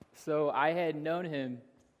So I had known him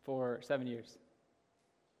for 7 years.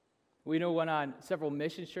 We went on several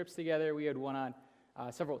mission trips together. We had went on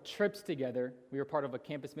several trips together. We were part of a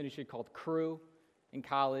campus ministry called Crew in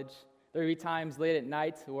college. There would be times late at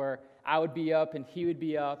night where I would be up and he would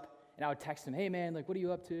be up, and I would text him, "Hey man, like, what are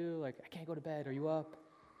you up to? Like, I can't go to bed. Are you up?"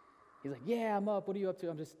 He's like, "Yeah, I'm up. What are you up to?"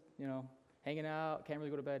 "I'm just, hanging out. Can't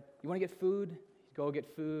really go to bed." "You want to get food?" Go get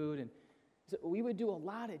food. And so we would do a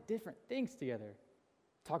lot of different things together.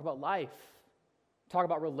 Talk about life. Talk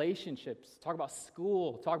about relationships. Talk about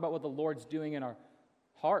school. Talk about what the Lord's doing in our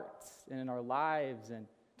hearts and in our lives, and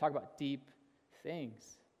talk about deep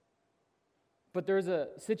things. But there's a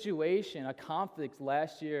situation, a conflict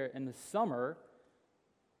last year in the summer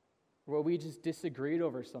where we just disagreed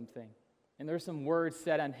over something. And there's some words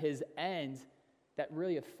said on his end that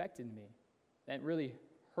really affected me, that really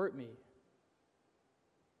hurt me.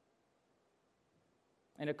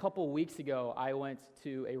 And a couple weeks ago, I went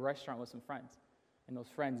to a restaurant with some friends, and those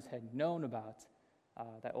friends had known about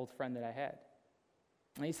that old friend that I had.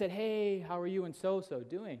 And he said, "Hey, how are you and so-so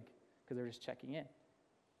doing?" Because they're just checking in.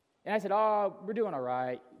 And I said, "Oh, we're doing all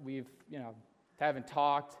right. We've, haven't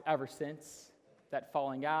talked ever since that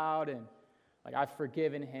falling out, and I've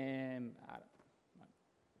forgiven him.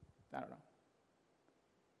 I don't know."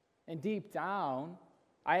 And deep down,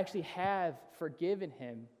 I actually have forgiven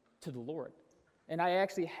him to the Lord. And I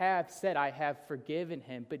actually have said I have forgiven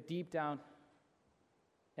him, but deep down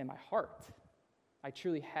in my heart, I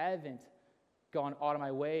truly haven't gone out of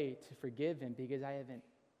my way to forgive him because I haven't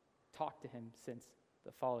talked to him since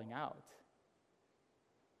the falling out.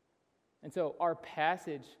 And so our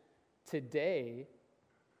passage today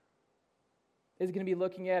is going to be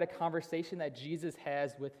looking at a conversation that Jesus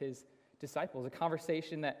has with his disciples, a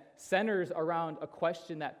conversation that centers around a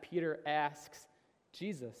question that Peter asks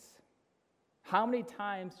Jesus. How many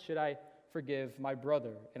times should I forgive my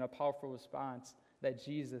brother? In a powerful response that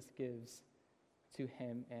Jesus gives to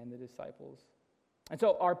him and the disciples. And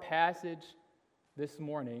so our passage this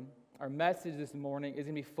morning, our message this morning is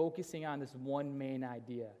going to be focusing on this one main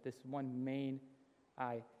idea, It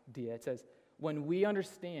says, when we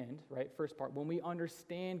understand, right, first part, when we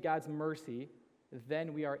understand God's mercy,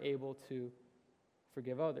 then we are able to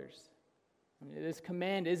forgive others. This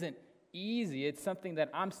command isn't easy. It's something that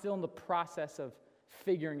I'm still in the process of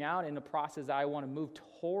figuring out, in the process I want to move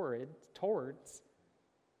towards.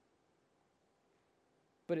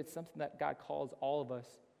 But it's something that God calls all of us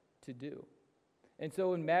to do. And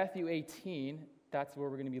so in Matthew 18, that's where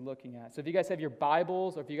we're going to be looking at. So if you guys have your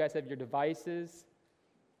Bibles or if you guys have your devices,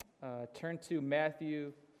 turn to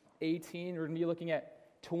Matthew 18. We're going to be looking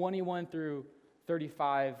at 21 through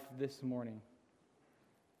 35 this morning.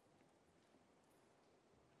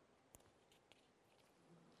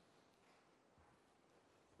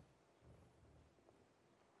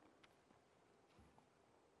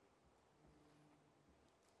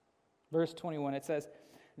 Verse 21, it says,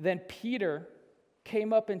 "Then Peter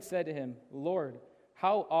came up and said to him, 'Lord,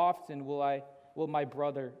 how often will my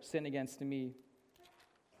brother sin against me,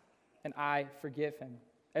 and I forgive him?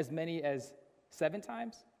 As many as 7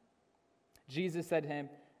 times?' Jesus said to him,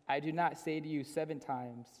 'I do not say to you 7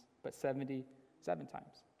 times, but 77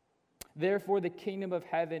 times. Therefore the kingdom of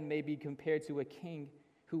heaven may be compared to a king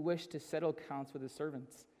who wished to settle accounts with his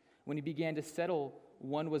servants. When he began to settle,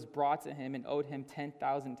 one was brought to him and owed him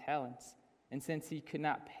 10,000 talents. And since he could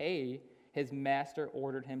not pay, his master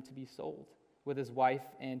ordered him to be sold, with his wife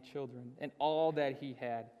and children, and all that he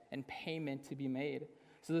had, and payment to be made.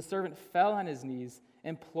 So the servant fell on his knees,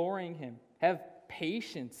 imploring him, 'Have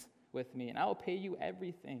patience with me, and I will pay you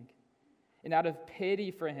everything.' And out of pity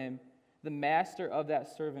for him, the master of that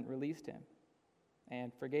servant released him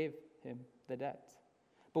and forgave him the debt.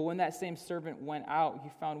 But when that same servant went out, he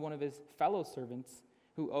found one of his fellow servants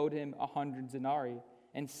who owed him 100 denarii,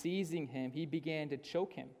 and seizing him, he began to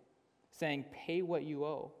choke him, saying, 'Pay what you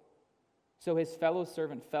owe.' So his fellow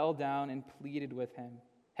servant fell down and pleaded with him,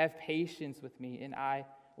 'Have patience with me, and I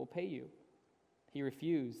will pay you.' He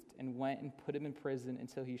refused and went and put him in prison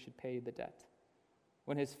until he should pay the debt.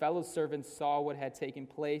 When his fellow servants saw what had taken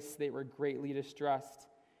place, they were greatly distressed,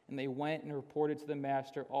 and they went and reported to the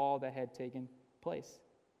master all that had taken place.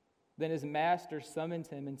 Then his master summoned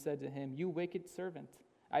him and said to him, 'You wicked servant,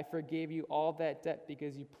 I forgave you all that debt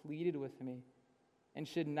because you pleaded with me. And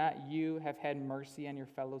should not you have had mercy on your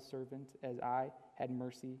fellow servant as I had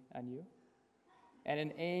mercy on you?' And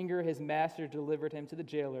in anger his master delivered him to the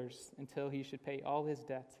jailers until he should pay all his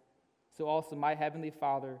debt. So also my heavenly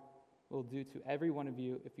Father will do to every one of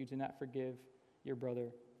you if you do not forgive your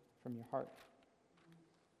brother from your heart."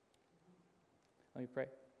 Let me pray.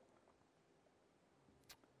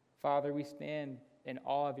 Father, we stand in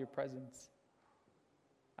awe of your presence.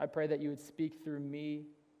 I pray that you would speak through me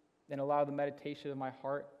and allow the meditation of my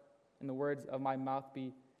heart and the words of my mouth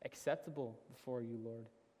be acceptable before you, Lord.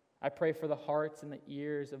 I pray for the hearts and the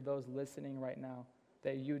ears of those listening right now,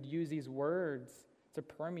 that you would use these words to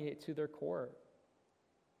permeate to their core,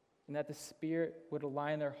 and that the Spirit would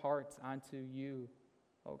align their hearts onto you,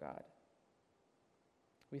 oh God.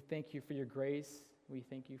 We thank you for your grace. We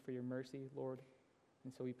thank you for your mercy, Lord.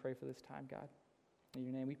 And so we pray for this time, God. In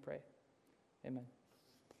your name we pray. Amen.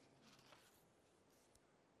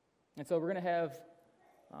 And so we're going to have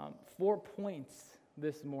 4 points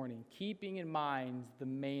this morning, keeping in mind the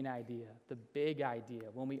main idea, the big idea.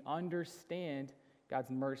 When we understand God's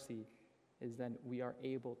mercy, is then we are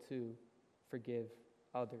able to forgive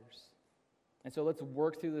others. And so let's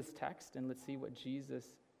work through this text and let's see what Jesus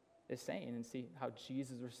is saying and see how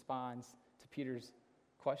Jesus responds to Peter's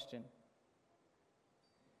question.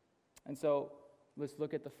 And so let's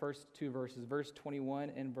look at the first 2 verses, verse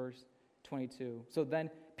 21 and verse 22. So then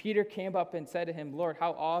Peter came up and said to him, Lord,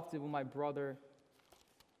 how often will my brother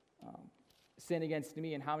sin against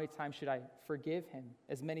me, and how many times should I forgive him?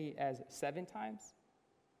 As many as 7 times?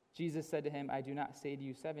 Jesus said to him, I do not say to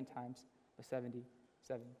you 7 times, but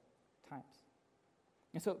 77 times.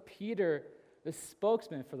 And so Peter, the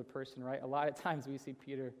spokesman for the person, right? A lot of times we see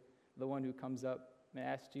Peter, the one who comes up and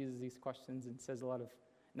asks Jesus these questions and says a lot of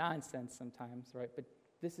nonsense sometimes, right? But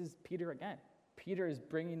this is Peter again. Peter is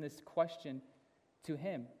bringing this question to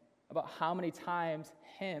him about how many times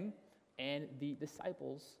him and the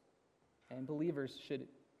disciples and believers should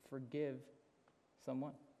forgive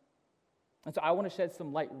someone. And so I want to shed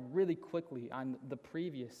some light really quickly on the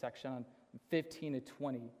previous section, on 15 to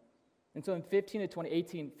 20. And so in 15 to 20,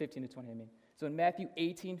 18, 15 to 20, I mean. So in Matthew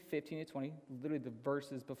 18, 15 to 20, literally the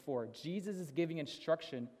verses before, Jesus is giving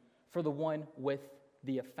instruction for the one with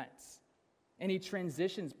the offense. And he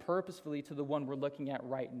transitions purposefully to the one we're looking at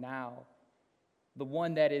right now, the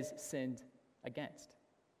one that is sinned against.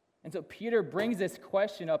 And so Peter brings this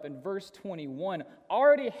question up in verse 21,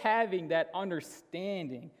 already having that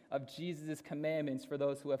understanding of Jesus' commandments for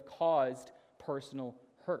those who have caused personal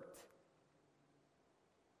hurt.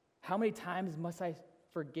 How many times must I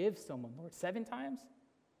forgive someone, Lord? 7 times?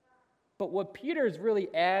 But what Peter is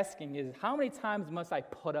really asking is, how many times must I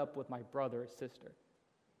put up with my brother or sister?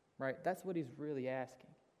 Right? That's what he's really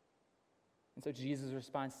asking. And so Jesus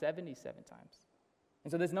responds 77 times.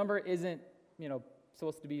 And so this number isn't,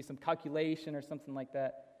 supposed to be some calculation or something like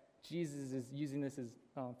that. Jesus is using this as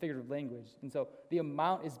figurative language. And so the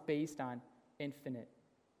amount is based on infinite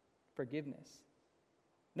forgiveness.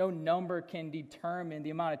 No number can determine the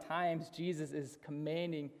amount of times Jesus is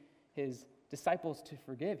commanding his disciples to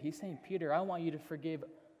forgive. He's saying, Peter, I want you to forgive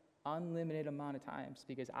unlimited amount of times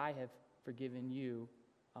because I have forgiven you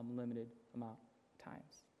unlimited amount of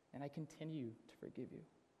times. And I continue to forgive you.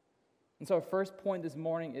 And so our first point this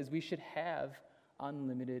morning is we should have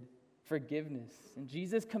unlimited forgiveness. And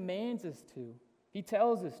Jesus commands us to. He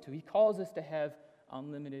tells us to. He calls us to have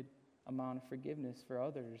unlimited amount of forgiveness for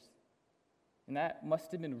others. And that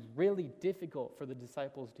must have been really difficult for the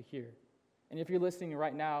disciples to hear. And if you're listening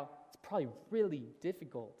right now, it's probably really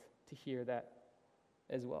difficult to hear that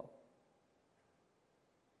as well.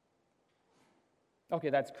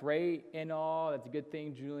 Okay, that's great and all. That's a good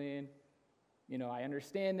thing, Julian. I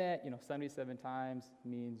understand that. 77 times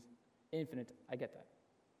means infinite. I get that.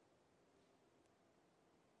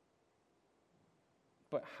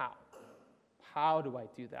 But how? How do I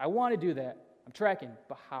do that? I want to do that. I'm tracking,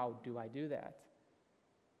 but how do I do that?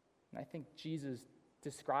 And I think Jesus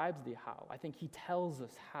describes the how. I think he tells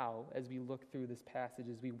us how as we look through this passage,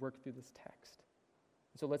 as we work through this text.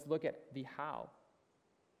 So let's look at the how.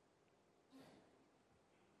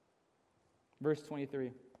 Verse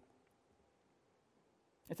 23.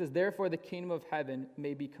 It says, therefore the kingdom of heaven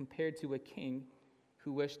may be compared to a king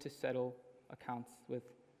who wished to settle accounts with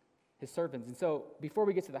his servants. And so before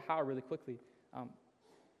we get to the how really quickly,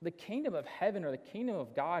 the kingdom of heaven or the kingdom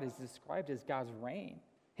of God is described as God's reign,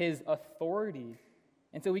 his authority.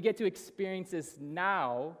 And so we get to experience this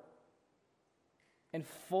now and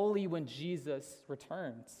fully when Jesus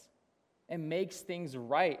returns and makes things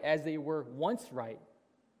right as they were once right.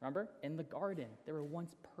 Remember? In the garden. They were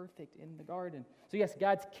once perfect in the garden. So yes,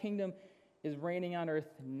 God's kingdom is reigning on earth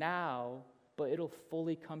now, but it'll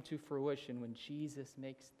fully come to fruition when Jesus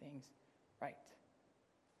makes things right.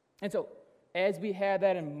 And so, as we have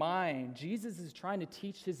that in mind, Jesus is trying to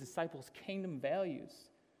teach his disciples kingdom values.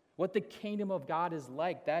 What the kingdom of God is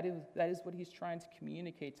like, that is what he's trying to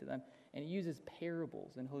communicate to them. And he uses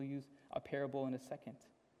parables, and he'll use a parable in a second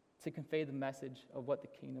to convey the message of what the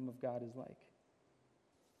kingdom of God is like.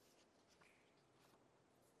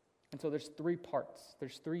 And so there's three parts.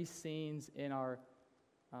 There's three scenes in our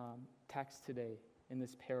text today in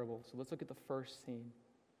this parable. So let's look at the first scene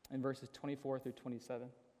in verses 24 through 27.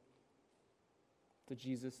 So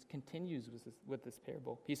Jesus continues with this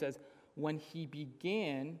parable. He says, when he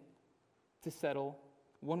began to settle,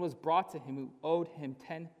 one was brought to him who owed him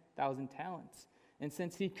 10,000 talents. And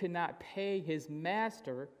since he could not pay, his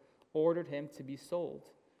master ordered him to be sold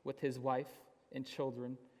with his wife and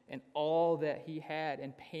children and all that he had,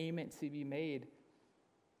 and payment to be made.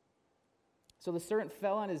 So the servant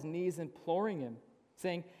fell on his knees, imploring him,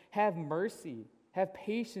 saying, have mercy, have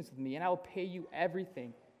patience with me, and I will pay you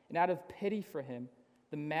everything. And out of pity for him,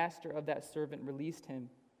 the master of that servant released him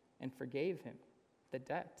and forgave him the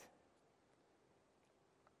debt.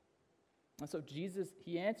 And so Jesus,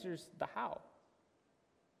 he answers the how.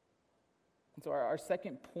 And so our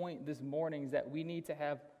second point this morning is that we need to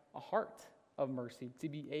have a heart of mercy to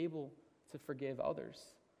be able to forgive others.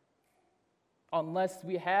 Unless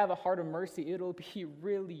we have a heart of mercy, it'll be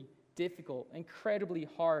really difficult, incredibly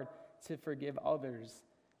hard to forgive others.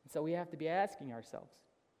 And so we have to be asking ourselves,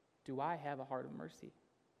 do I have a heart of mercy?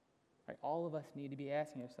 Right? All of us need to be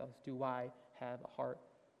asking ourselves, do I have a heart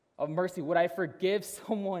of mercy? Would I forgive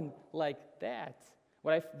someone like that?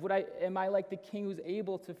 Am I like the king who's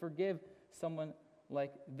able to forgive someone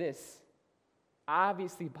like this?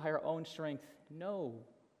 Obviously, by our own strength, no.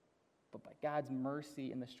 But by God's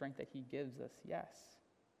mercy and the strength that he gives us, yes.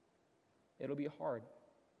 It'll be hard,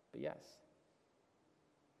 but yes.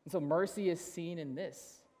 And so mercy is seen in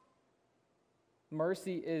this.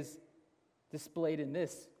 Mercy is displayed in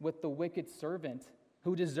this with the wicked servant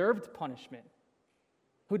who deserved punishment,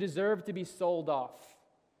 who deserved to be sold off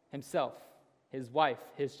himself, his wife,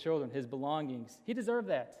 his children, his belongings. He deserved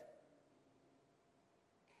that.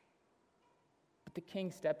 But the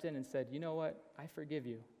king stepped in and said, you know what? I forgive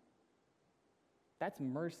you. That's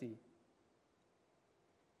mercy.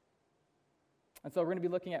 And so we're going to be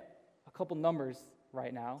looking at a couple numbers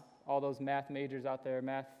right now. All those math majors out there,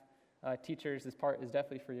 math teachers, this part is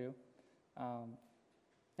definitely for you.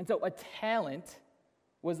 And so a talent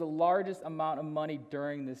was the largest amount of money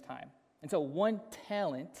during this time. And so one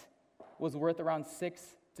talent was worth around 6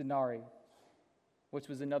 denarii, which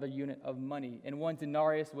was another unit of money. And one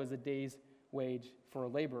denarius was a day's wage for a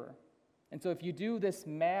laborer. And so if you do this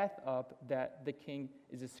math up that the king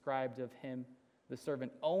is described of him, the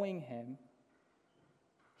servant owing him,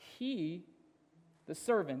 he, the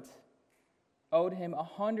servant, owed him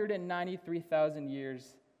 193,000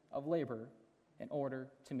 years of labor in order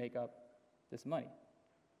to make up this money.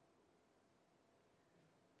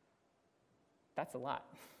 That's a lot,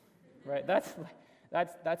 right? That's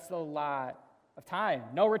a lot of time.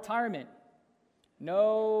 No retirement.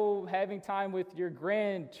 No having time with your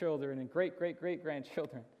grandchildren and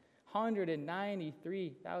great-great-great-grandchildren.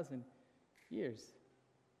 193,000 years.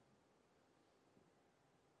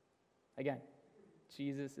 Again,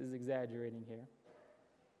 Jesus is exaggerating here.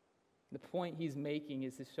 The point he's making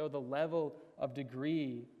is to show the level of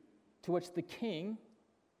degree to which the king,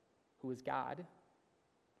 who is God,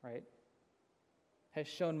 right, has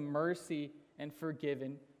shown mercy and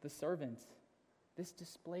forgiven the servants. This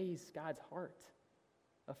displays God's heart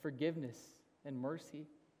of forgiveness and mercy.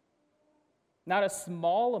 Not a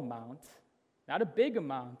small amount, not a big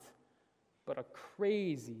amount, but a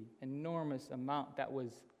crazy, enormous amount that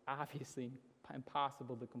was obviously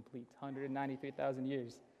impossible to complete. 193,000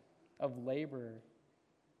 years of labor.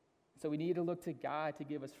 So we need to look to God to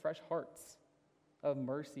give us fresh hearts of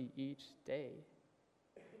mercy each day.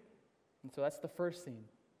 And so that's the first scene.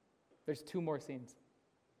 There's 2 more scenes.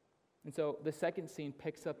 And so the second scene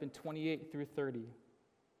picks up in 28 through 30.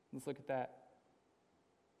 Let's look at that.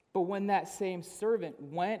 But when that same servant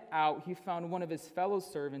went out, he found one of his fellow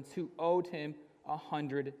servants who owed him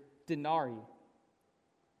 100 denarii.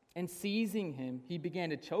 And seizing him, he began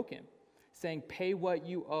to choke him, saying, pay what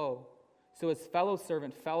you owe. So his fellow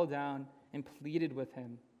servant fell down and pleaded with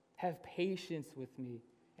him, have patience with me,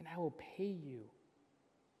 and I will pay you.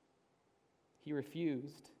 He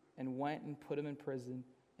refused and went and put him in prison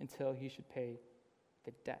until he should pay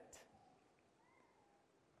the debt.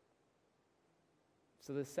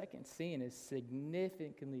 So the second scene is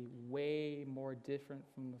significantly way more different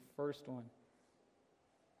from the first one.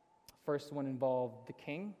 The first one involved the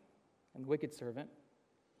king and the wicked servant.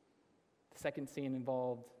 The second scene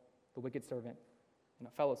involved the wicked servant and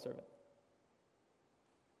a fellow servant.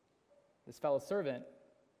 This fellow servant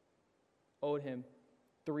owed him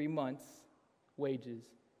 3 months' wages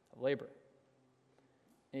of labor.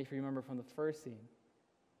 And if you remember from the first scene,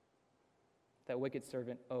 that wicked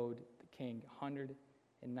servant owed the king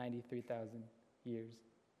 193,000 years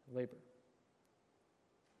of labor.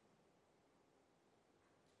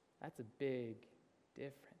 That's a big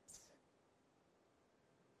difference.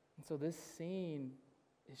 And so this scene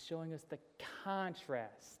is showing us the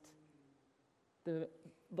contrast.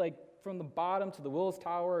 From the bottom to the Willis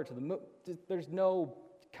Tower to the moon, there's no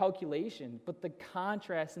calculation, but the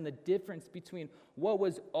contrast and the difference between what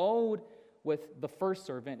was owed with the first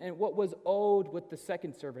servant and what was owed with the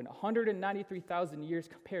second servant, 193,000 years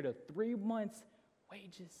compared to 3 months'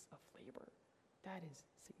 wages of labor. That is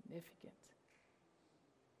significant.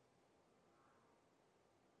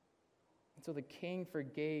 And so the king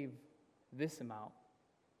forgave this amount,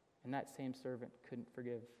 and that same servant couldn't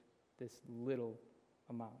forgive this little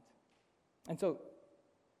amount. And so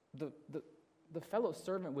the fellow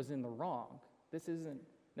servant was in the wrong. This isn't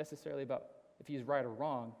necessarily about if he's right or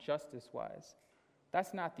wrong, justice-wise.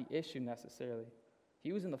 That's not the issue necessarily.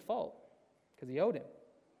 He was in the fault because he owed him.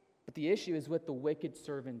 But the issue is with the wicked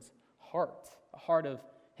servant's heart, a heart of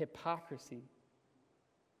hypocrisy.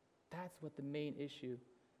 That's what the main issue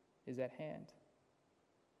is at hand.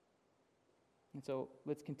 And so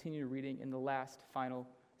let's continue reading in the last final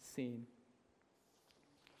scene,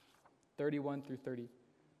 31 through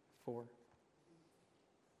 34.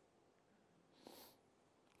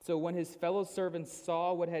 So when his fellow servants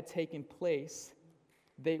saw what had taken place,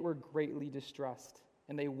 they were greatly distressed,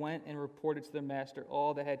 and they went and reported to their master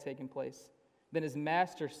all that had taken place. Then his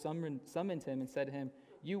master summoned him and said to him,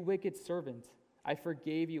 "You wicked servant, I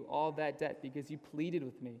forgave you all that debt because you pleaded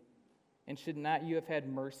with me. And should not you have had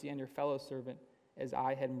mercy on your fellow servant as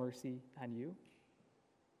I had mercy on you?"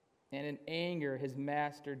 And in anger his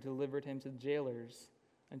master delivered him to the jailers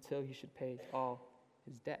until he should pay all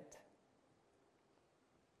his debt.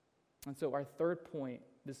 And so our third point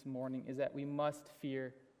this morning is that we must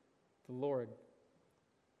fear the Lord.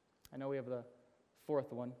 I know we have the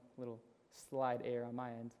fourth one, a little slide error on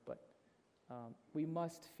my end, but we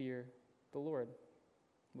must fear the Lord.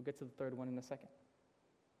 We'll get to the third one in a second.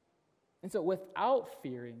 And so without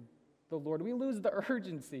fearing the Lord, we lose the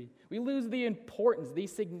urgency. We lose the importance, the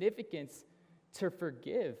significance to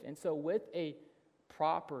forgive. And so with a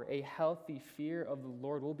proper, a healthy fear of the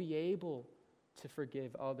Lord, we'll be able to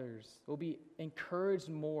forgive others. We'll be encouraged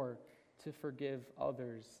more to forgive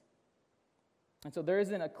others. And so there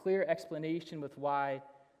isn't a clear explanation with why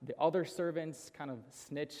the other servants kind of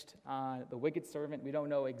snitched on the wicked servant. We don't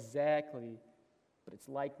know exactly, but it's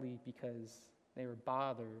likely because they were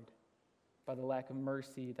bothered by the lack of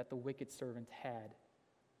mercy that the wicked servant had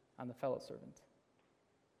on the fellow servant.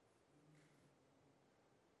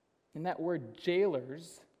 And that word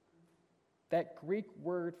jailers, that Greek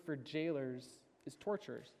word for jailers is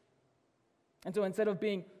torturers. And so instead of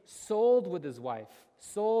being sold with his wife,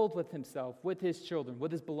 sold with himself, with his children,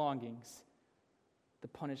 with his belongings, the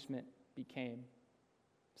punishment became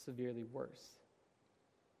severely worse.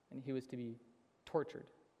 And he was to be tortured.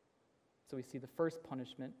 So we see the first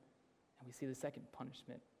punishment, and we see the second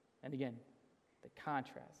punishment. And again, the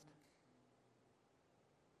contrast.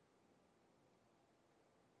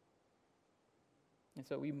 And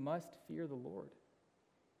so we must fear the Lord.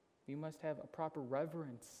 We must have a proper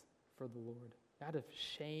reverence for the Lord, not of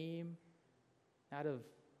shame, not of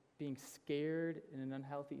being scared in an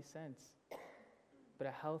unhealthy sense, but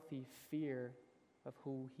a healthy fear of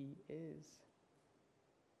who he is.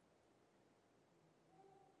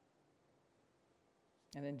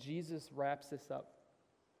 And then Jesus wraps this up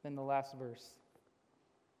in the last verse.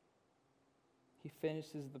 He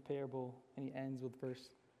finishes the parable and he ends with verse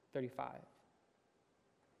 35.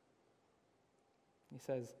 He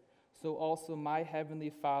says, "So also my heavenly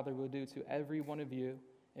Father will do to every one of you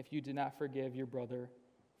if you do not forgive your brother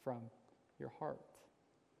from your heart."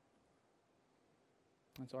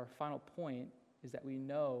 And so our final point is that we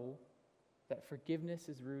know that forgiveness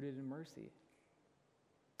is rooted in mercy.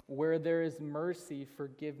 Where there is mercy,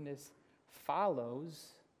 forgiveness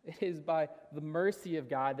follows. It is by the mercy of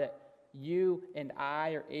God that you and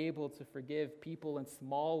I are able to forgive people in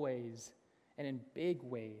small ways and in big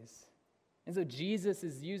ways. And so Jesus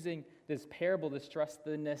is using this parable to stress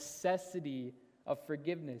the necessity of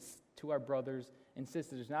forgiveness to our brothers and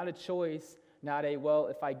sisters. Not a choice, not a, well,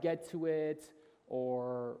 if I get to it,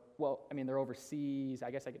 or, well, I mean, they're overseas, I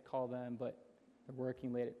guess I could call them, but they're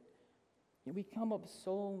working late. We come up with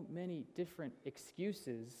so many different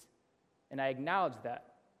excuses, and I acknowledge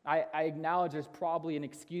that. I acknowledge there's probably an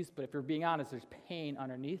excuse, but if you're being honest, there's pain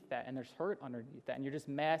underneath that, and there's hurt underneath that, and you're just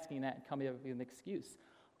masking that and coming up with an excuse.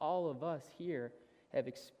 All of us here have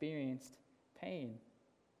experienced pain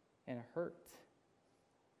and hurt.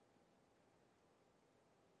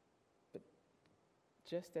 But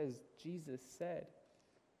just as Jesus said,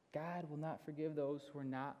 God will not forgive those who are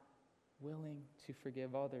not willing to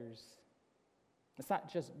forgive others. It's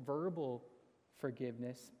not just verbal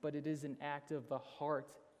forgiveness, but it is an act of the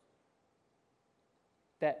heart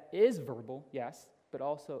that is verbal, yes, but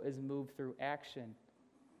also is moved through action.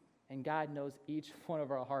 And God knows each one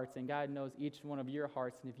of our hearts, and God knows each one of your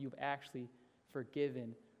hearts, and if you've actually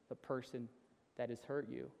forgiven the person that has hurt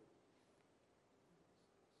you.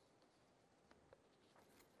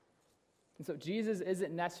 And so Jesus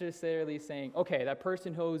isn't necessarily saying, okay, that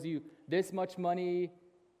person who owes you this much money,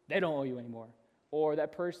 they don't owe you anymore. Or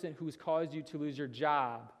that person who's caused you to lose your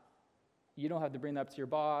job, you don't have to bring that up to your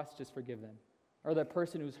boss, just forgive them. Or that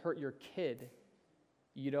person who's hurt your kid,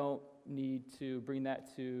 you don't need to bring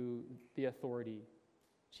that to the authority.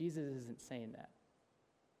 Jesus isn't saying that.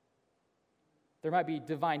 There might be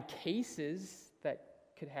divine cases that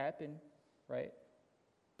could happen, right?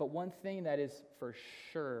 But one thing that is for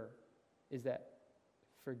sure is that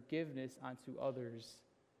forgiveness unto others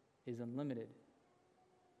is unlimited.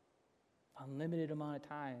 Unlimited amount of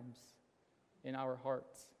times in our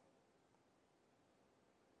hearts.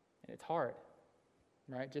 And it's hard,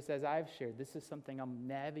 right? Just as I've shared, this is something I'm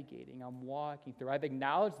navigating, I'm walking through. I've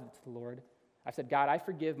acknowledged it to the Lord. I've said, God, I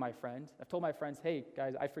forgive my friend. I've told my friends, hey,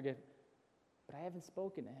 guys, I forgive. But I haven't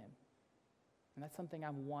spoken to him. And that's something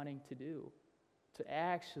I'm wanting to do, to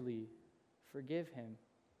actually forgive him.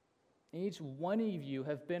 And each one of you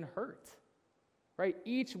have been hurt, right?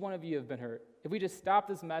 Each one of you have been hurt. If we just stop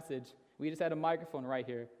this message, we just had a microphone right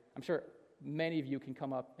here, I'm sure many of you can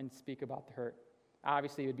come up and speak about the hurt.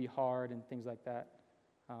 Obviously, it would be hard and things like that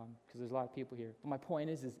because there's a lot of people here. But my point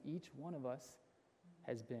is each one of us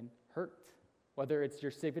has been hurt. Whether it's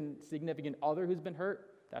your significant other who's been hurt,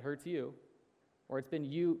 that hurts you, or it's been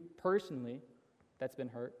you personally that's been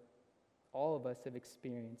hurt, all of us have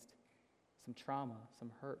experienced some trauma,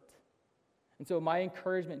 some hurt. And so my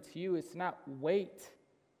encouragement to you is to not wait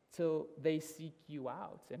till they seek you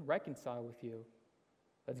out and reconcile with you.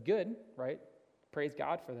 That's good, right? Praise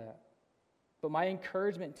God for that. But my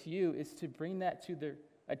encouragement to you is to bring that to their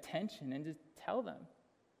attention and to tell them,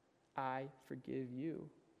 I forgive you.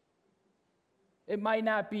 It might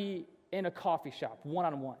not be in a coffee shop,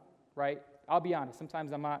 one-on-one, right? I'll be honest,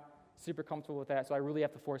 sometimes I'm not super comfortable with that, so I really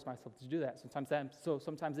have to force myself to do that.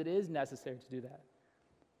 Sometimes it is necessary to do that.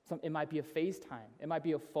 It might be a FaceTime. It might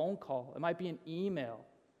be a phone call. It might be an email,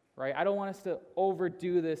 right? I don't want us to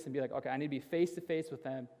overdo this and be like, okay, I need to be face-to-face with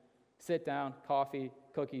them, sit down, coffee,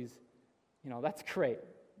 cookies. That's great,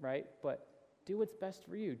 right? But do what's best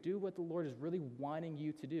for you. Do what the Lord is really wanting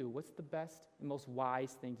you to do. What's the best and most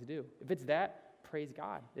wise thing to do? If it's that, praise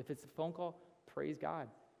God. If it's a phone call, praise God.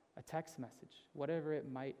 A text message, whatever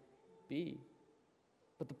it might be.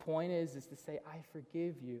 But the point is to say, I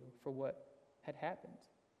forgive you for what had happened.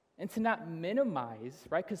 And to not minimize,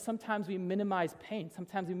 right? Because sometimes we minimize pain.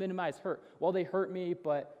 Sometimes we minimize hurt. Well, they hurt me,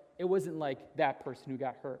 but it wasn't like that person who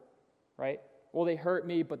got hurt, right? Well, they hurt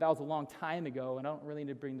me, but that was a long time ago, and I don't really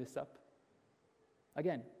need to bring this up.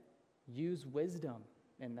 Again, use wisdom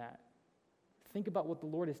in that. Think about what the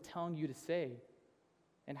Lord is telling you to say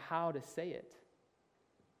and how to say it.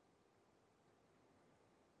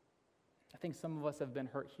 I think some of us have been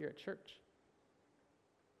hurt here at church.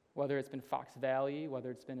 Whether it's been Fox Valley,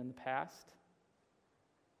 whether it's been in the past.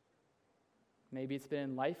 Maybe it's been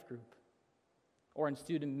in life group or in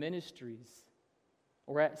student ministries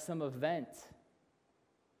or at some event.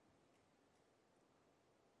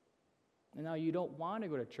 And now you don't want to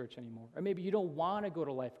go to church anymore. Or maybe you don't want to go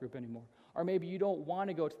to life group anymore. Or maybe you don't want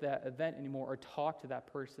to go to that event anymore or talk to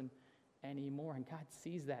that person anymore. And God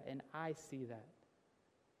sees that, and I see that.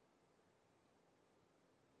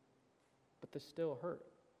 But there's still hurt.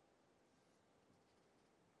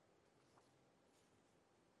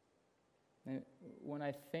 And when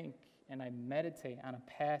I think and I meditate on a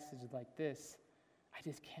passage like this, I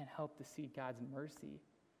just can't help to see God's mercy.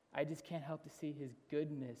 I just can't help to see his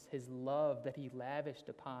goodness, his love that he lavished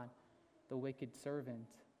upon the wicked servant.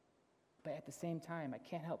 But at the same time, I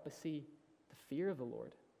can't help but see the fear of the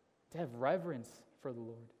Lord, to have reverence for the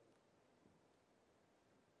Lord.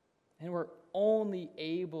 And we're only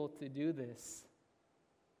able to do this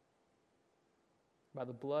by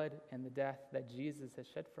the blood and the death that Jesus has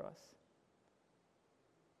shed for us.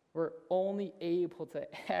 We're only able to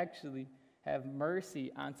actually have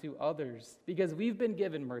mercy onto others because we've been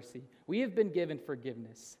given mercy. We have been given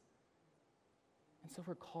forgiveness. And so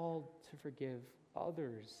we're called to forgive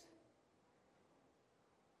others.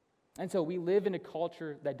 And so we live in a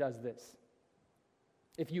culture that does this.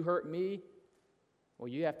 If you hurt me, well,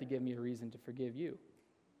 you have to give me a reason to forgive you,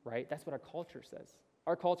 right? That's what our culture says.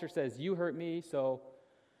 Our culture says, you hurt me, so,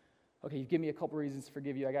 okay, you give me a couple reasons to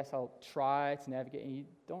forgive you. I guess I'll try to navigate, and you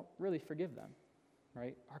don't really forgive them.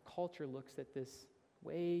 right? Our culture looks at this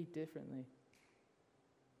way differently.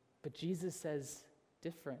 But Jesus says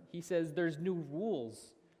different. He says there's new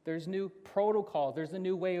rules, there's new protocols, there's a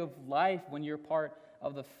new way of life when you're part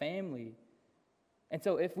of the family. And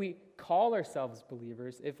so if we call ourselves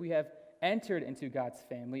believers, if we have entered into God's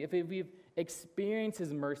family, if we've experienced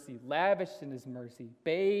his mercy, lavished in his mercy,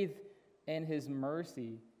 bathed in his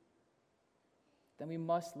mercy, then we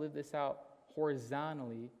must live this out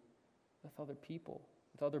horizontally with other people,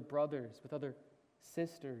 with other brothers, with other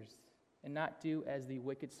sisters, and not do as the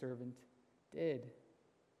wicked servant did,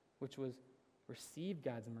 which was receive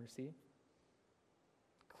God's mercy,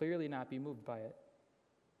 clearly not be moved by it,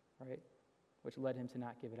 right? Which led him to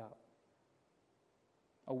not give it out.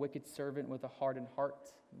 A wicked servant with a hardened heart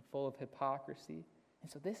and full of hypocrisy.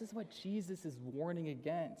 And so this is what Jesus is warning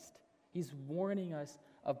against. He's warning us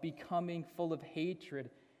of becoming full of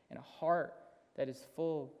hatred and a heart that is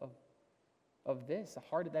full of this, a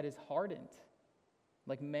heart that is hardened,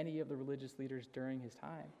 like many of the religious leaders during his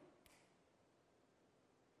time.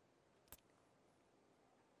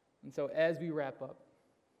 And so as we wrap up,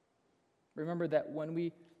 remember that when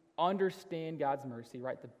we understand God's mercy,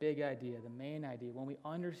 right, the big idea, the main idea, when we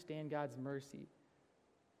understand God's mercy,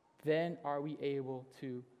 then are we able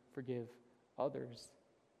to forgive others.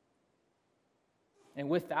 And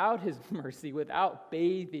without his mercy, without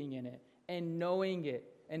bathing in it and knowing it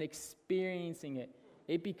and experiencing it,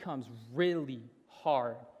 it becomes really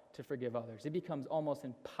hard to forgive others. It becomes almost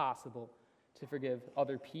impossible to forgive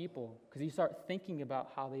other people because you start thinking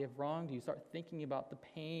about how they have wronged you. You start thinking about the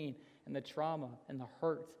pain and the trauma and the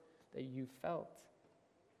hurt that you felt.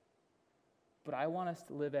 But I want us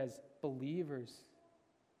to live as believers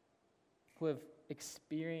who have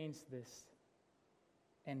experienced this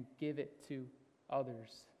and give it to others.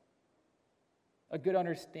 A good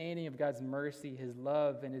understanding of God's mercy, his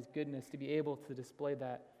love, and his goodness, to be able to display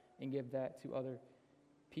that and give that to other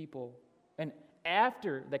people. And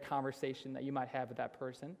after the conversation that you might have with that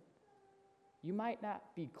person, you might not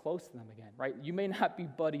be close to them again, right? You may not be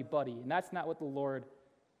buddy-buddy, and that's not what the Lord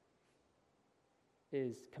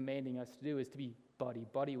is commanding us to do, is to be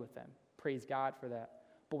buddy-buddy with them. Praise God for that.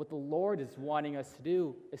 But what the Lord is wanting us to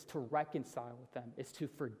do is to reconcile with them, is to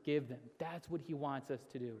forgive them. That's what he wants us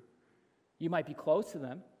to do. You might be close to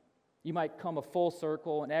them. You might come a full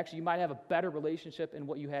circle, and actually you might have a better relationship in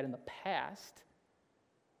what you had in the past,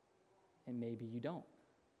 and maybe you don't.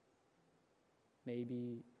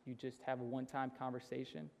 Maybe you just have a one-time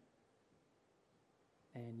conversation,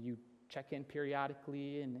 and you check in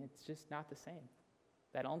periodically, and it's just not the same.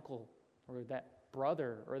 That uncle or that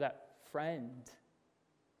brother or that friend,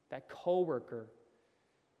 that coworker,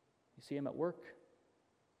 you see him at work,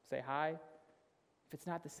 say hi. If it's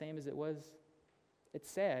not the same as it was,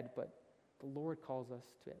 it's sad, but the Lord calls us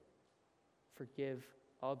to forgive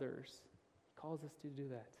others. He calls us to do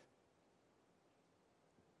that.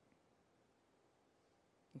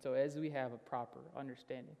 And so as we have a proper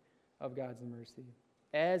understanding of God's mercy,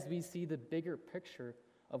 as we see the bigger picture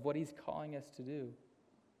of what he's calling us to do,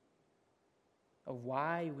 of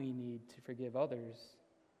why we need to forgive others,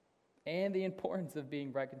 and the importance of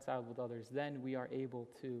being reconciled with others, then we are able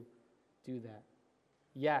to do that.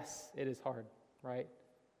 Yes, it is hard, right?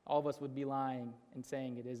 All of us would be lying and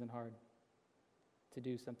saying it isn't hard to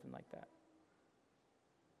do something like that.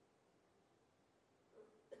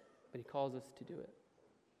 But he calls us to do it.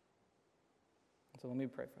 So let me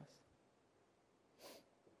pray for us.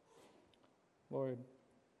 Lord,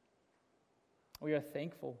 we are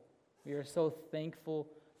thankful. We are so thankful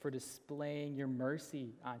for displaying your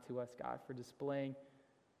mercy onto us, God, for displaying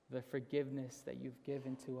the forgiveness that you've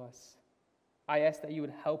given to us. I ask that you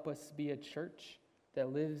would help us be a church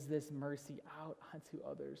that lives this mercy out onto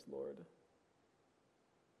others, Lord.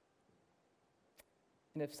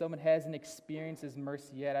 And if someone hasn't experienced this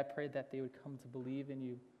mercy yet, I pray that they would come to believe in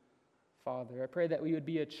you, Father. I pray that we would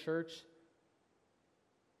be a church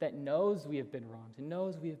that knows we have been wronged and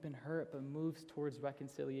knows we have been hurt, but moves towards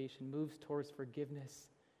reconciliation, moves towards forgiveness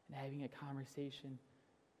and having a conversation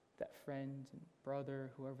with that friend and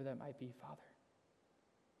brother, whoever that might be, Father.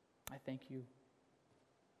 I thank you,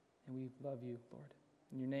 and we love you, Lord.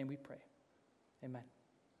 In your name we pray. Amen.